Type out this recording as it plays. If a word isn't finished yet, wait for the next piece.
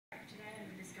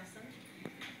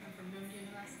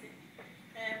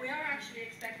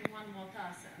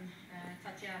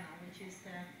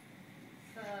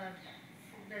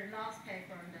the last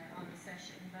paper on the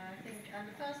session. But I think on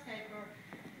the first paper,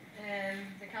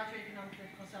 the cultural economic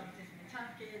conservatism in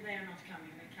Turkey, they are not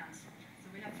coming, they cancelled. So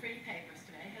we have 3 papers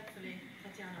today. Hopefully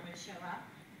Tatiana will show up.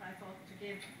 But I thought to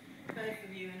give both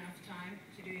of you enough time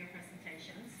to do your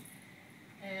presentations.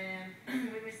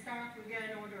 We will start, we'll go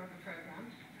in order of the program.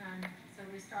 So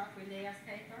we start with Leah's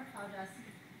paper, how does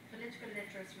political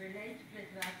literacy relate to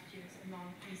political attitudes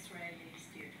among Israeli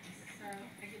students? So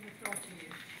I give the floor to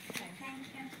you. Thank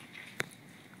you.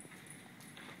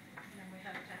 And then we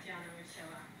have Tatiana will show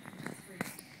up.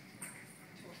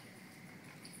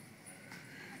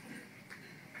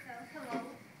 So,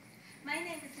 hello. My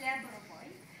name is Leah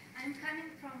Boroboy. I'm coming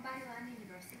from Bar-Ilan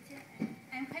University.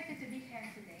 I'm happy to be here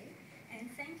today, and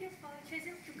thank you for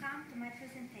choosing to come to my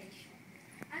presentation.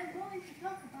 I'm going to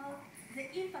talk about the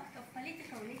impact of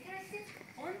political literacy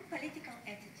on political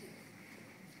attitudes.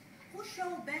 Who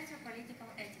show better political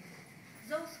attitudes?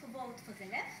 Those who vote for the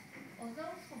left or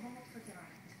those who vote for the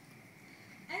right?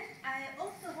 And I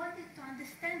also wanted to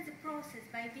understand the process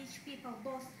by which people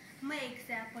both make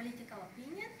their political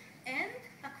opinion and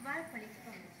acquire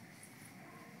political literacy.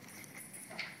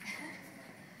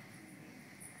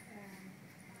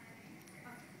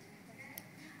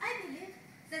 I believe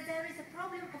that there is a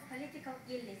problem of political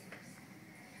illiteracy.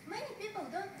 Many people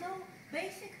don't know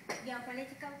basic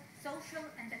geopolitical, social,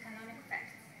 and economic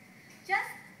facts. Just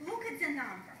look at the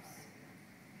numbers.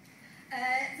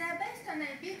 They are based on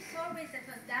a big survey that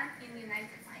was done in the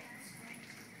United States.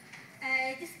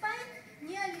 Despite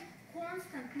nearly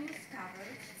constant news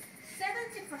coverage,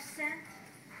 70%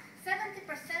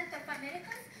 of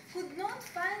Americans could not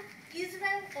find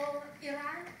Israel or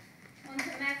Iran on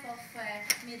the map of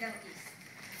Middle East.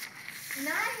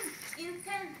 9 in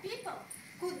 10 people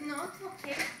could not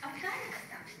locate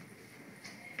Afghanistan.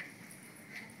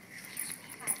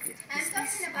 I'm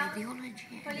talking about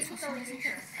political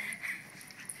literacy.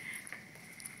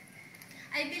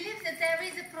 I believe that there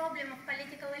is a problem of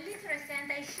political illiteracy,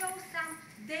 and I show some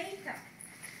data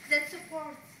that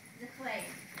supports the claim.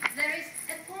 There is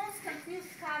a constant news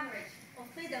coverage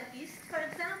of Middle East, for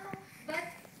example, but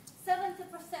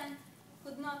 70%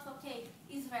 could not locate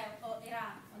Israel or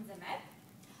Iran on the map.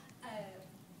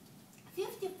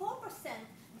 54%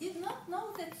 did not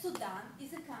know that Sudan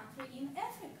is a country in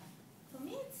Africa. For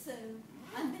me, it's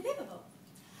unbelievable.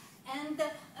 And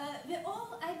we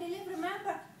all, I believe,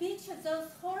 remember pictures,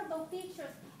 those horrible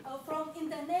pictures from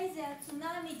Indonesia,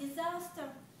 tsunami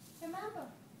disaster. Remember?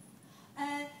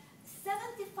 75%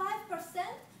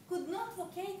 could not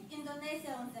locate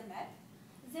Indonesia on the map.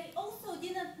 They also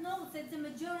didn't know that the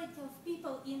majority of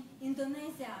people in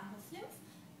Indonesia are Muslims.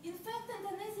 In fact,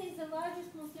 Indonesia is the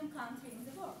largest Muslim country in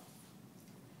the world.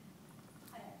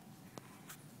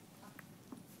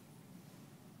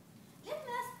 Let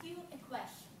me ask you a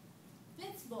question.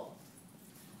 Let's vote.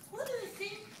 Who do you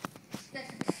think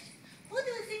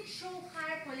show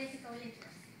higher political literacy?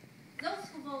 Those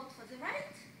who vote for the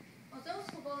right or those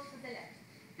who vote for the left?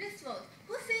 Let's vote.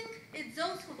 Who think it's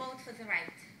those who vote for the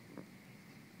right?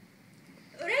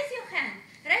 Raise your hand.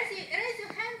 Raise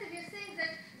your hand if you think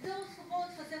that those who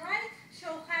vote for the right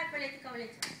show high political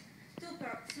literacy. 3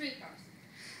 persons.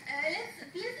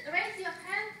 Please raise your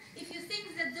hand if you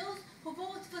think that those who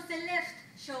vote for the left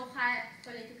show high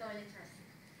political literacy.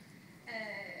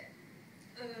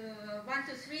 1,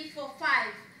 2, 3, 4,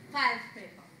 5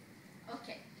 people.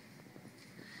 Okay.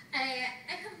 I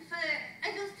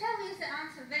will tell you the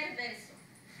answer very, very soon.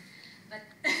 But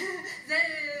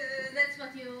that's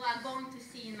what you are going to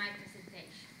see in my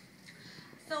presentation.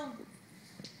 So,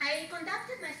 I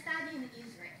conducted my study in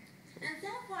Israel, and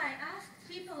therefore I asked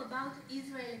people about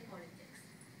Israeli politics.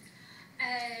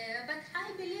 But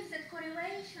I believe that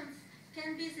correlations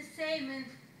can be the same in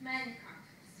many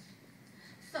countries.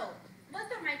 So, what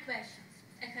were my questions?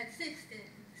 I had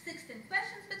 16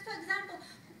 questions, but for example,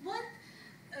 what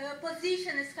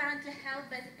position is currently held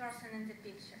by the person in the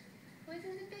picture? Who is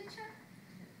in the picture?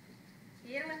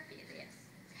 Yes.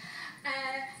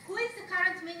 Who is the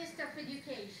current Minister of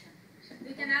Education?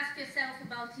 You can ask yourself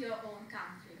about your own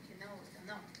country, if you know it or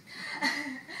not.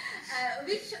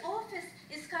 Which office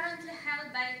is currently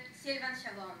held by Silvan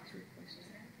Shalom?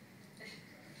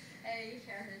 You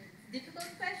have a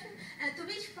difficult question. To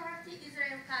which party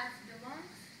Israel Katz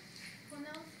belongs? Who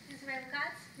knows Israel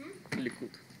Katz?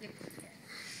 Likud. Likud, yes.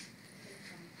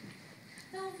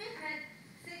 So we had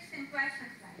 16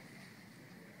 questions like that.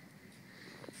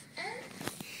 And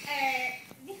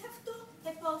we have 2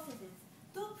 hypotheses,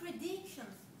 2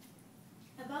 predictions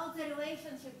about the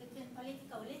relationship between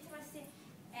political literacy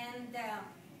and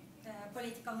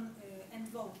and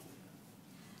voting.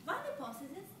 One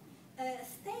hypothesis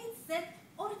states that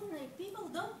ordinary people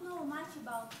don't know much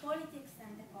about politics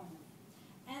and economy.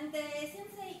 And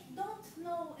since they don't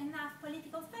know enough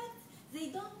political facts, they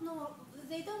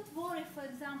don't worry, for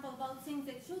example, about things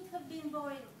that should have been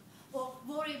worried, or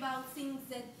worry about things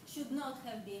that should not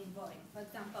have been worried. For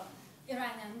example,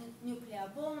 Iranian nuclear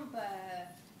bomb,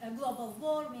 global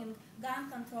warming,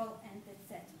 gun control, and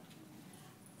etc.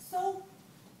 So,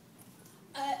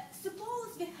 suppose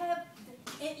we have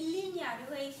a linear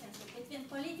relationship between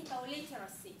political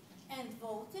literacy and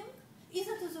voting,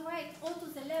 either to the right or to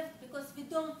the left, because we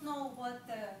don't know what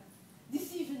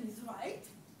decision is right,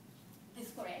 is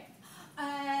correct,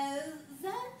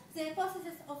 then the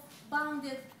hypothesis of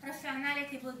bounded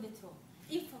rationality would be true.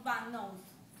 If one knows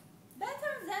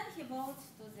better, then he votes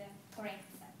to the correct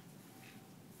side.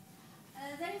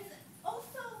 There is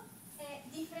also a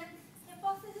different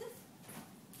hypothesis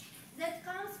that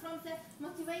comes from the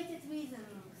motivated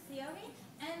reasoning theory,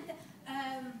 and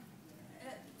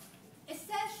a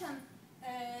session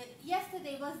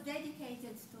yesterday was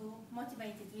dedicated to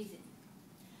motivated reasoning.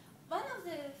 One of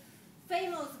the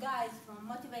famous guys from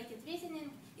motivated reasoning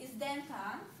is Dan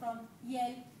Kahn from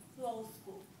Yale Law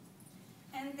School.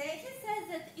 And he says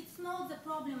that it's not the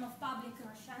problem of public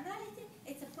rationality,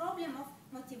 it's a problem of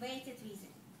motivated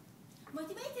reasoning.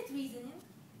 Motivated reasoning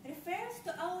refers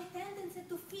to our tendency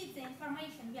to fit the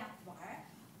information we acquire,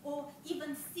 or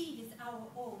even see with our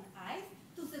own eyes,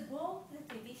 to the goal that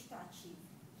we wish to achieve.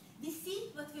 We see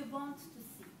what we want to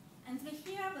see, and we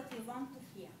hear what we want to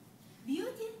hear.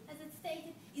 Beauty, as it's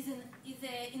stated, is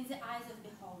in the eyes of the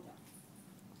beholder.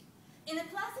 In a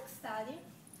classic study,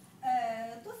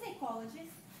 two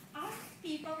psychologists asked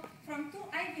people from two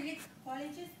Ivy League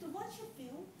colleges to watch a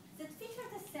film that featured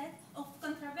a set of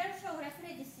controversial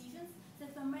referee decisions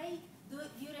that were made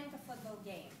during a football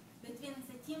game between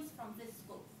the teams from these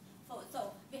schools.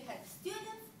 So we had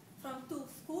students from two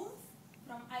schools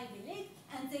from Ivy League,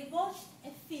 and they watched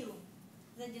a film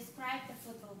that described a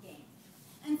football game.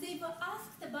 And they were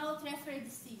asked about referee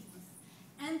decisions.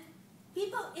 And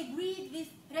people agreed with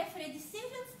referee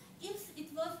decisions if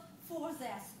it was for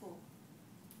their school.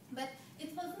 But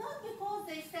it was not because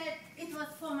they said it was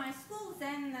for my school,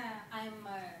 then I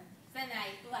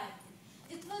liked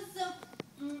it. It was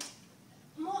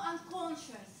more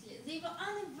unconsciously. They were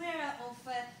unaware of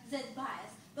that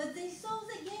bias, but they saw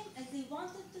the game as they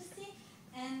wanted to see,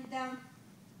 and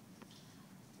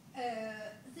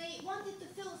they wanted to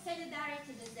feel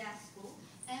solidarity with their school,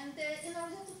 and in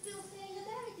order to feel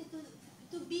solidarity,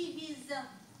 to be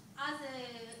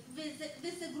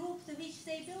with the group to which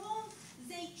they belong,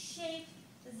 they shape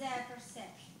their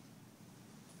perception.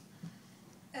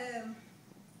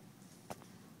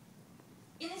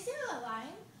 In a similar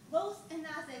line goes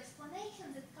another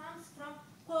explanation that comes from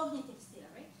cognitive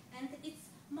theory, and it's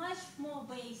much more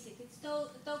basic. It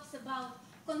talks about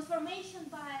confirmation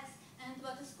bias and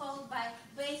what is called by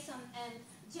Bason and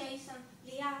Jason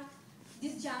Liard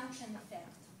disjunction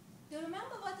effect. Do you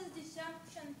remember what is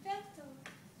disjunction effect?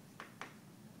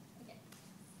 Okay,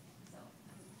 so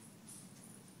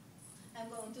I'm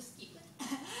going to skip it.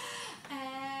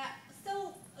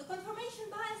 So confirmation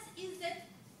bias is that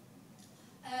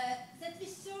we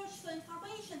search for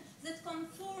information that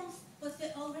conforms what we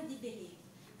already believe,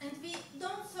 and we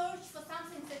don't search for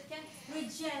something that can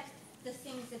reject the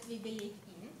things that we believe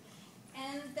in.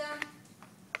 And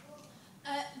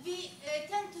we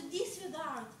tend to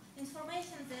disregard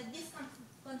information that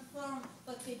disconfirm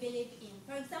what we believe in.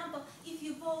 For example, if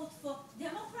you vote for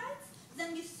Democrats,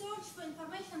 then we search for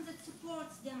information that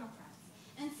supports Democrats.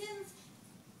 And since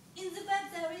in the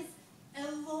web there is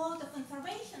a lot of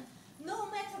information, no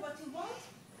matter what you want,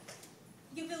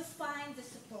 you will find the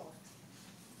support.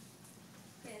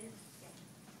 Okay.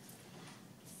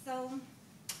 So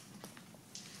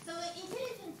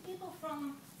intelligent people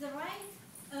from the right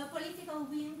political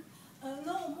wing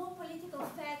know more political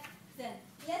facts than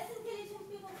less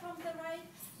intelligent people from the right,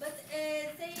 but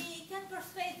they can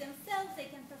persuade themselves, they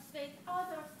can persuade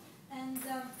others, and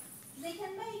they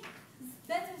can make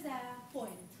better their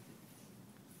point.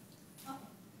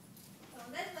 Okay. So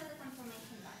that was the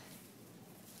confirmation bias.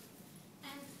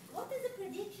 And what is the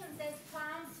prediction that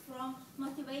comes from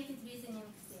motivated reasoning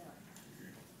theory?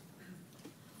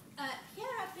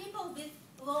 Here are people with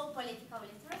low political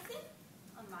literacy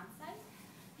on one side.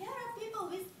 Here are people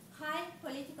with high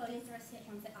political literacy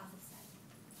on the other side.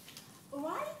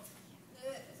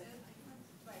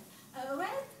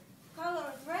 Red,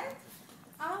 colored red,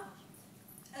 are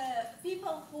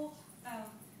people who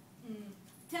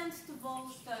tend to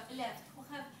vote left, who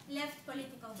have left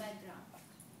political background.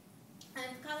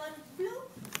 And colored blue,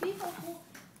 people who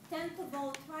tend to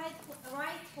vote right,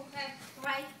 who have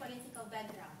right political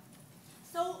background.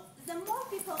 So the more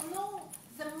people know,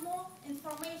 the more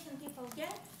information people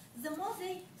get, the more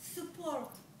they support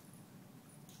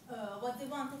what they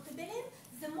wanted to believe,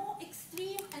 the more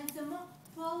extreme and the more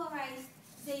polarized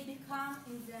they become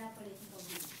in their political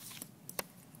views.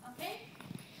 Okay?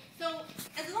 So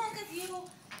as long as you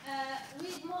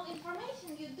read more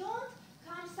information, you don't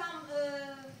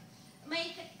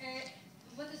make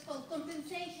what is called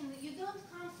compensation. You don't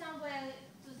come somewhere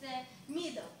to the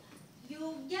middle.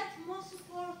 You get more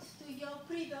support to your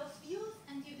previous views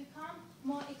and you become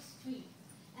more extreme.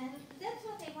 And that's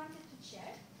what I wanted to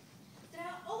check. There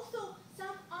are also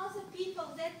some other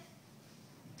people that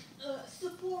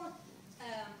support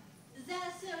their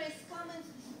theories coming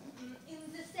in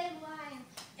the same line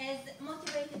as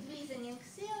motivated reasoning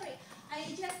theory. I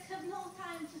just have no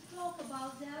time to talk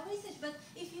about their research, but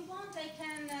if you want, I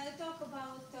can talk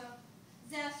about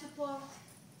their support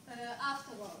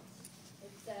afterwards.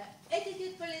 It's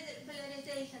attitude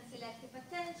polarization, selective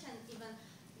attention, even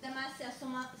the Damascus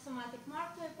somatic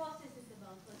marker hypothesis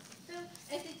about what's to do,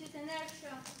 attitude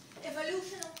inertia,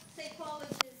 evolutional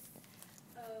psychologist,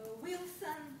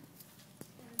 Wilson,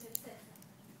 and etc.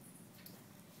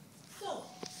 So,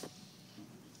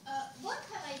 what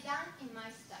have I done in my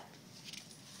study?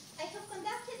 I have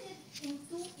conducted it in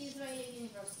 2 Israeli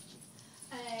universities,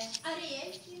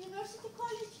 Ariel University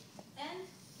College and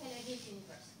Tel Aviv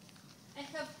University. I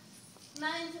have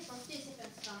 90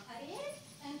 participants from Ariel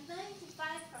and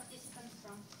 95 participants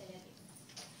from Tel Aviv.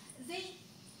 They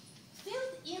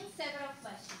filled in several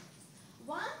questions.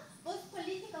 One was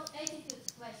political attitudes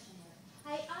questionnaire.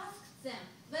 I asked them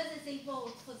whether they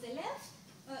vote for the left,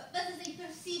 whether they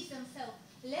perceive themselves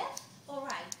left or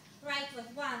right. Right was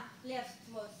 1, left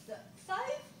was 5.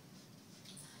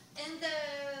 And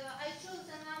I chose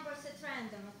the numbers at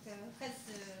random.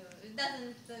 It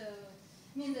doesn't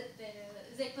mean that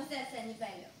they possess any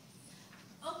value.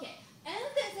 Okay, and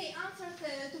they answered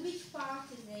to which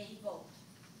party they vote.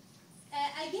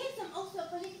 I gave them also a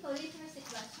political literacy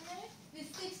questionnaire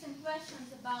with 16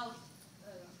 questions about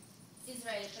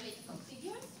Israeli political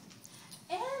figures.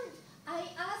 And I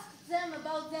asked them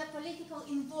about their political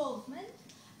involvement,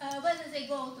 whether they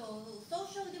go to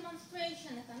social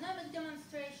demonstrations, economic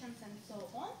demonstrations, and so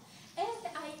on. And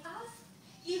I asked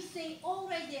if they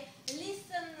already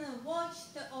listened,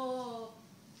 watched, or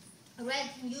read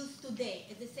news today,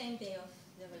 at the same day of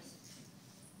the research.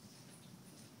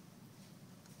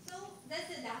 So that's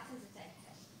the data that I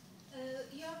have.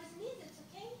 You're with me, that's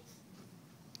okay?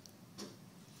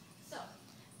 So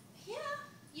here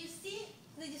you see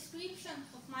the description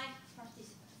of my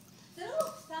participants. The rule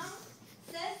of thumb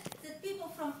says that people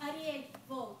from Ariel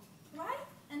vote right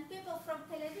and people from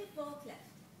Tel Aviv vote left.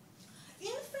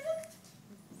 In fact,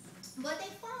 what I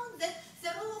found that the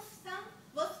rule of thumb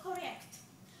was correct.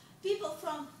 People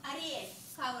from Ariel,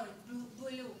 covered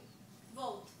blue,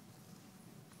 vote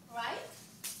right,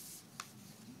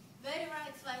 very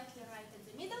right, slightly right in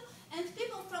the middle, and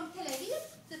people from Tel Aviv,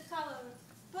 that covered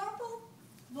purple,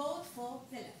 vote for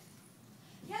the left.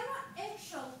 Here are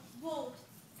actual votes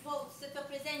that were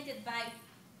presented by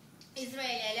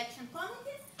Israeli election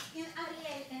committees in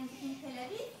Ariel and in Tel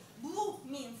Aviv. Blue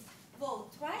means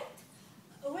vote right,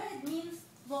 red means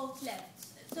vote left.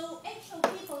 So actual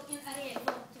people in Ariel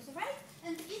vote to the right,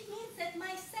 and it means that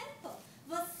my sample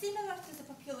was similar to the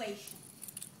population.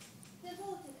 They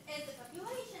voted as the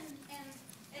population and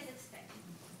as expected.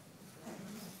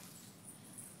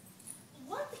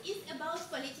 What is about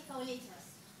political literacy?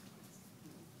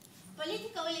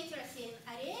 Political literacy in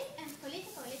Ariel and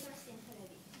political literacy in Tel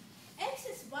Aviv.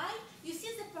 Axis Y, you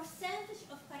see the percentage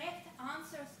of correct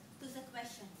answers to the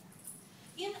questionnaire.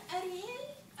 In Ariel,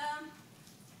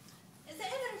 the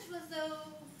average was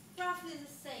roughly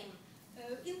the same.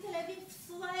 In Tel Aviv,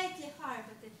 slightly higher,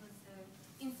 but it was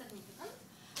insignificant.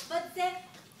 But the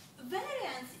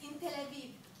variance in Tel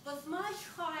Aviv was much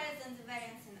higher than the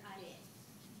variance in Ariel.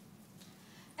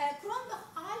 Kronbach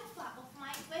alpha of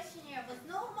my questionnaire was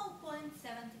normal 0.75.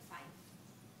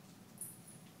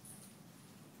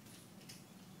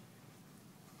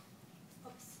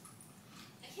 Oops.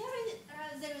 Here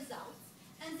are the results,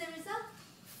 and the results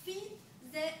fit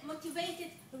the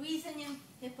motivated reasoning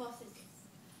hypothesis.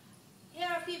 Here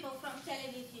are people from Tel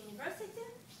Aviv University.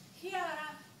 Here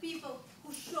are people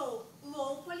who show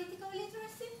low political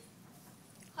literacy,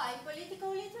 high political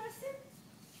literacy,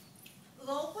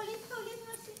 low political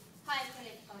literacy, high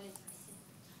political literacy.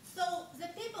 So the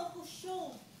people who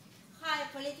show high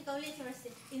political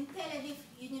literacy in Tel Aviv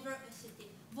University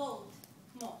vote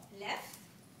more left,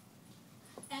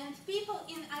 and people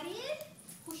in Ariel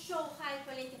who show high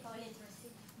political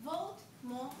literacy vote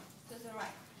more to the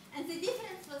right. And the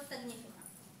difference was significant.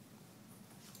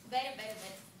 Very, very,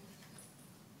 very small.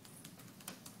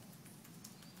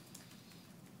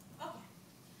 Okay.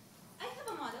 I have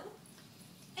a model,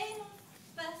 annual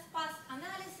past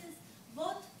analysis,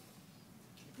 what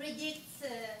predicts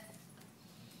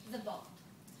the vote.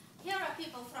 Here are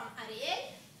people from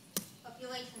Ariel,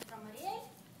 population from Ariel.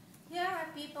 Here are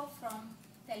people from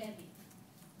Tel Aviv.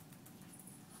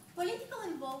 Political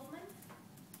involvement,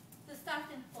 the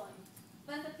starting point,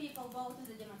 whether people go to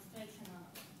the demonstration or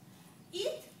not.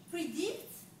 It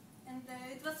predicts, and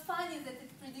it was funny that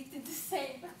it predicted the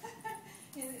same.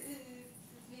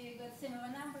 We got similar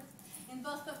numbers in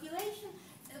both populations.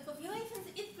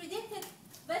 It predicted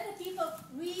whether people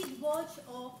read, watch,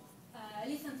 or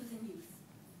listen to the news.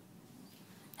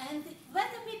 And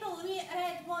whether people read,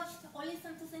 watched, or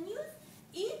listened to the news,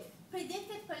 it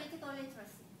predicted political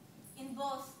literacy in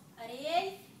both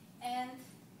Ariel and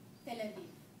Tel Aviv.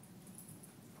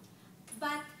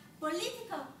 But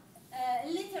political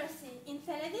literacy in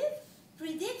Tel Aviv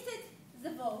predicted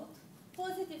the vote,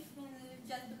 positive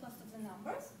just because of the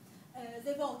numbers.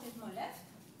 The vote is more left.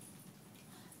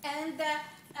 And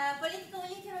political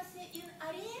literacy in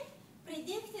Ariel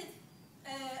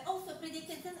also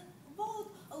predicted the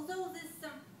vote, although this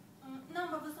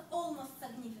number was almost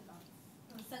significant.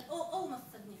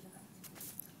 Almost significant.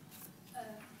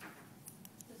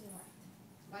 To the right.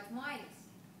 But minus.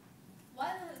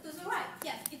 Well, to the right,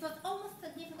 yes. It was almost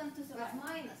significant to the right. But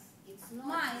minus. It's not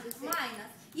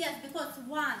Minus. Yes, because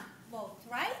 1 vote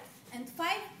right and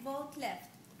 5 vote left.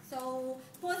 So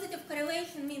positive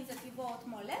correlation means that you vote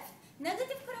more left.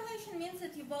 Negative correlation means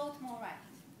that you vote more right.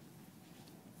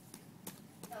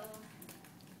 So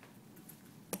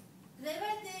they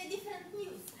read different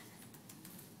news.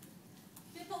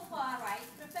 People who are right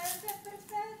prefer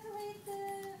to read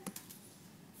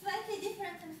slightly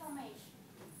different information.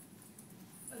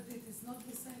 But it is not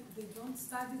the same. They don't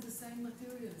study the same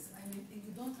materials. I mean,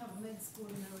 you don't have med school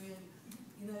in Ariel.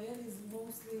 In Ariel is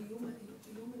mostly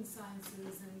human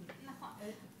sciences, and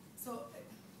so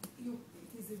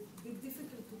it is a bit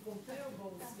difficult to compare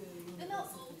both.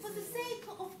 For the sake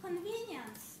of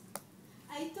convenience,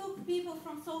 I took people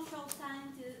from social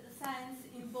science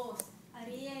in both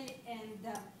Ariel and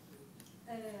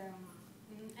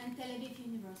Tel Aviv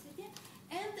University.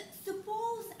 And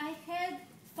suppose I had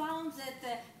found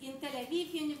that in Tel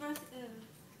Aviv University,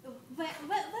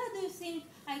 where do you think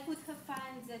I could have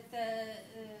found that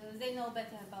they know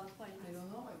better about politics? I don't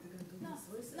know. I didn't do this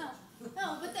research. No,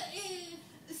 but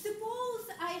suppose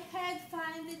I had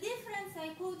found the difference, I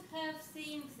could have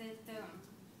seen that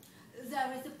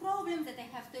there is a problem that I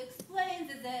have to explain,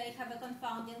 that they have a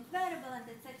confounding variable, and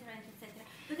etc. and etc.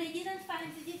 But I didn't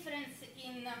find the difference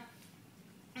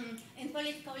in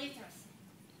political literacy.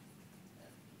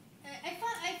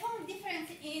 I found difference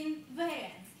in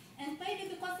variance, and maybe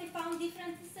because I found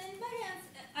differences in variance,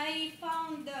 I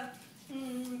found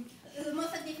the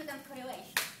most significant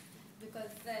correlation,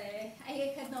 because I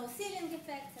had no ceiling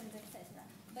effects and etc.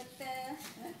 But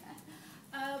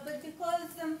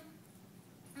because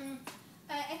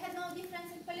I had no difference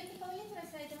in political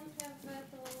literacy, I don't have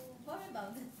to worry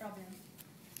about this problem.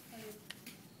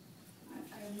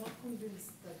 I am not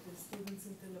convinced that the students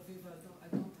in Tel Aviv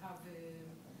don't have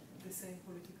the same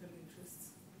political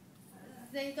interests.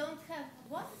 They don't have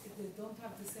what? They don't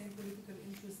have the same political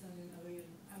interest than in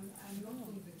Ariel. I'm not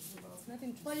convinced about it.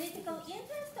 Political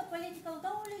interest or political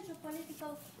knowledge or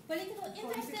political interest?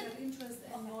 Political interest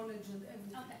and knowledge and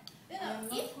everything. Okay. I'm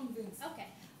not convinced. Okay.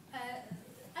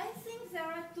 I think there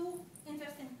are 2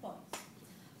 interesting points.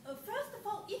 First of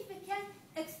all, if we can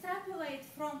extrapolate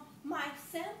from my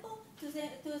sample to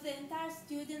the entire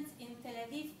students in Tel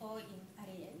Aviv or in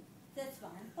Ariel, that's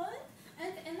one point.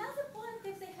 And another point,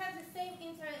 if they have the same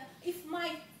interest, if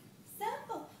my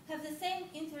sample have the same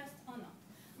interest or not.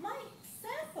 My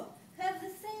sample have the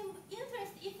same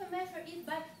interest if I measure it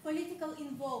by political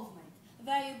involvement,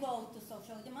 where you go to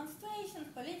social demonstrations,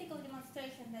 political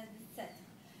demonstrations, etc.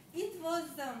 It was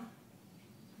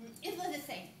the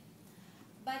same.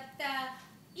 But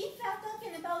if we are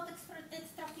talking about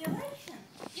extrapolation,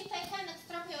 if I can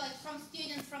extrapolate from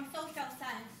students from social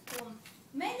science to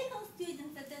medical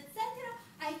students, etc.,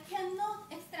 I cannot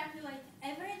extrapolate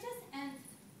averages, and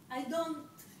I don't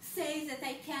say that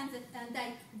I can and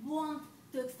I want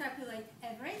to extrapolate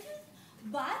averages,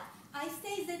 but I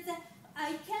say that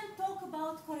I can talk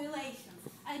about correlation.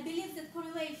 I believe that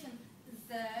correlation is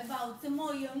about the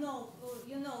more you know,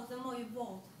 the more you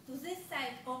vote to this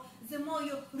side, or the more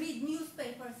you read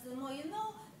newspapers, the more you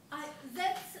know.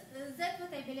 That's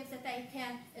what I believe that I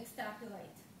can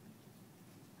extrapolate.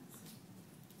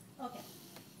 Okay.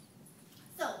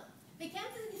 So we came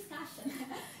to the discussion.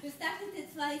 We started it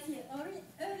slightly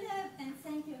earlier, and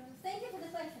thank you for the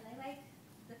question. I like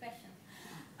the question.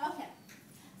 Okay,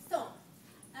 so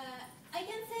I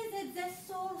can say that the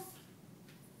source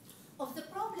of the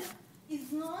problem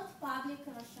is not public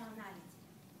rationality.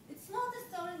 It's not a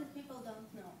story that people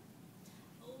don't know.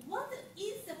 What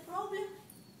is the problem?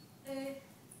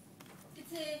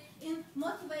 It's in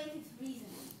motivated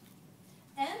reasoning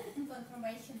and in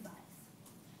confirmation bias.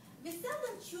 We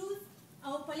seldom choose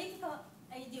our political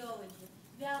ideology.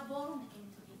 We are born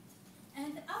into it.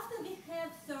 And after we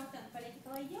have certain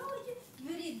political ideology,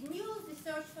 we read news, we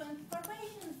search for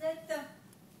information that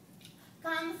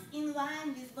comes in line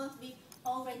with what we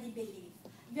already believe.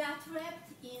 We are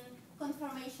trapped in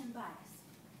confirmation bias.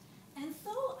 And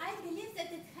so I believe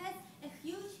that it has a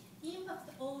huge impact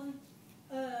on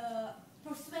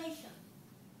persuasion.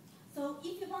 So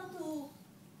if you want to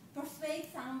persuade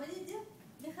somebody,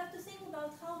 they have to think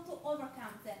about how to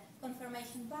overcome the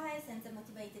confirmation bias and the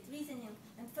motivated reasoning.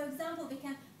 And for example, we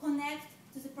can connect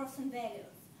to the person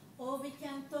values, or we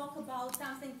can talk about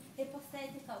something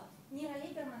hypothetical. Nira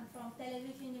Lieberman from Tel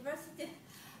Aviv University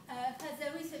has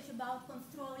a research about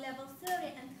control level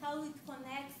theory and how it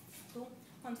connects to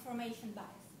confirmation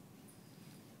bias.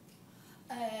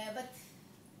 But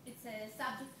it's a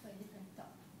subject for a different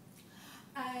talk.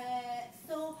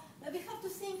 So we have to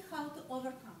think how to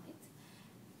overcome it.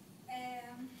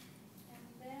 And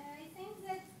I think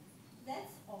that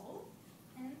that's all.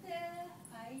 And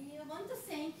I want to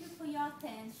thank you for your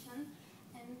attention.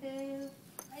 And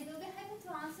I will be happy to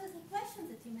answer the questions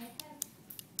that you may have.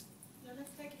 Now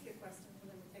let's take a few questions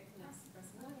and then we'll take the next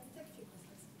person. Okay, take a few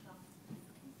questions.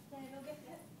 I will be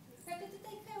happy to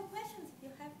take care of questions if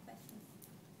you have questions.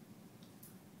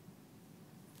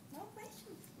 No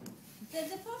questions?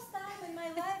 That's the first time in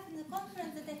my life in the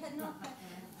conference that I had no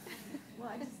questions. Well,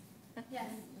 I just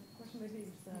Yes. the question maybe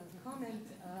is a comment.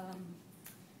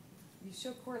 You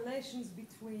show correlations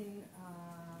between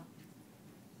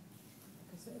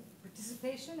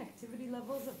participation, activity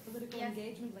levels of political Yes.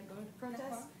 engagement, like going to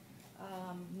protests,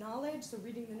 knowledge, so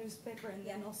reading the newspaper, and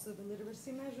then Yes. also the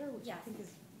literacy measure, which Yes.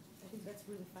 I think that's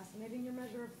really fascinating, your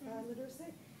measure of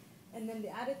literacy, and then the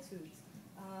attitudes.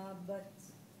 But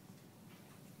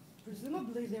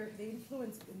presumably they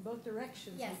influence in both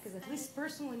directions, Yes. because at least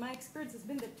personally my experience has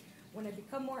been that when I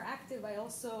become more active, I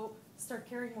also start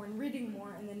caring more and reading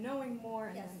more and then knowing more.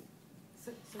 And Yes. then,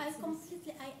 so I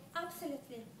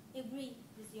absolutely agree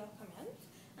with your comment,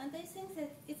 and I think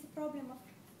that it's a problem of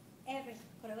every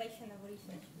correlation of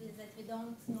research, is that we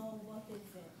don't know what is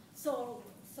the source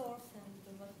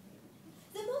and what.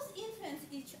 They both influence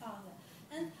each other,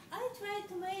 and I try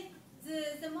to make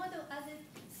the model as it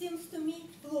seems to me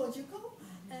logical,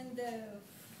 and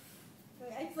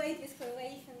I played with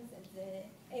correlations at the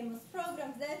Amos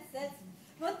program. That's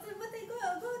what I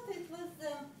got.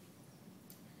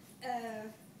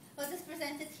 It was just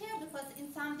presented here because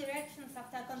in some directions,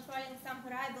 after controlling some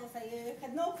variables, I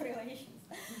had no correlations.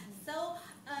 So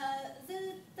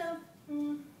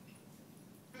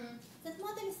that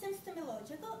model seems to me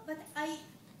logical, but I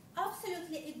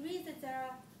absolutely agree that there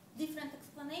are different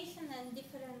explanations and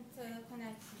different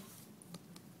connections.